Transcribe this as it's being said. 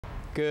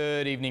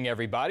Good evening,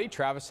 everybody.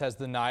 Travis has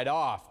the night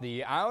off.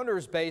 The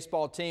Islanders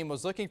baseball team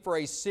was looking for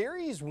a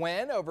series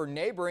win over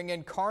neighboring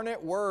Incarnate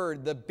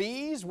Word. The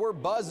Bees were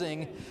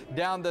buzzing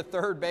down the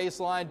third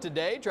baseline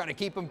today, trying to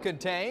keep them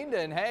contained.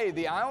 And hey,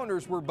 the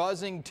Islanders were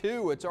buzzing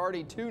too. It's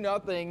already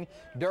 2-0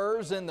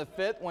 Durs in the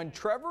fifth when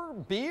Trevor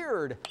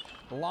Beard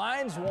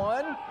lines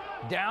one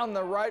down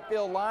the right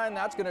field line.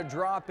 That's going to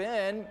drop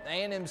in.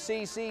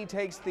 A&M-CC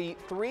takes the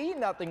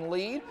 3-0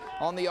 lead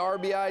on the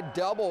RBI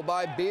double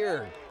by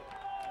Beard.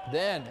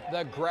 Then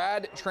the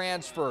grad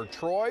transfer,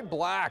 Troy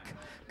Black,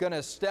 going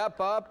to step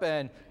up,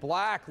 and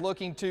Black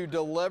looking to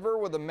deliver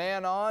with a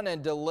man on,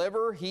 and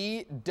deliver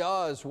he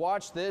does.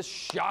 Watch this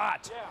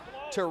shot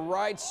to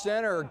right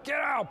center.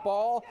 Get out,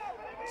 ball.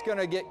 It's going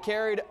to get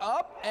carried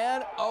up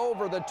and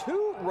over. The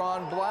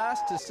two-run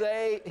blast. To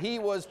say he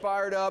was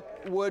fired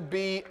up would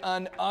be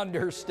an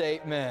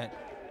understatement.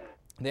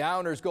 The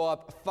Islanders go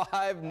up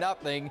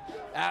 5-0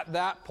 at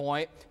that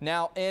point.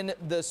 Now in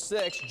the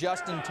sixth,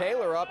 Justin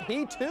Taylor up.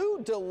 He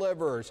too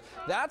delivers.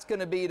 That's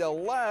going to be to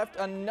left.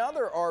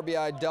 Another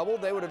RBI double.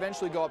 They would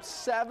eventually go up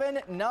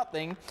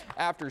 7-0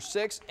 after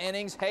 6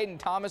 innings. Hayden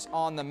Thomas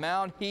on the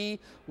mound.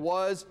 He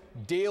was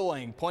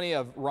dealing plenty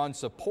of run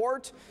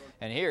support.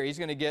 And here he's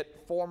going to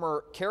get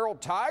former Carroll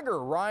Tiger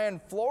Ryan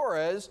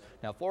Flores.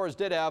 Now Flores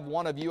did have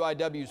one of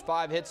UIW's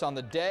 5 hits on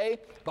the day,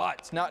 but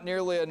it's not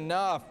nearly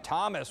enough.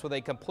 Thomas with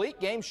a complete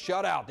game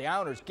shutout. The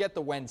Islanders get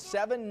the win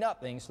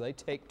 7-0, so they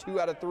take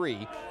 2 out of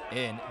 3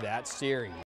 in that series.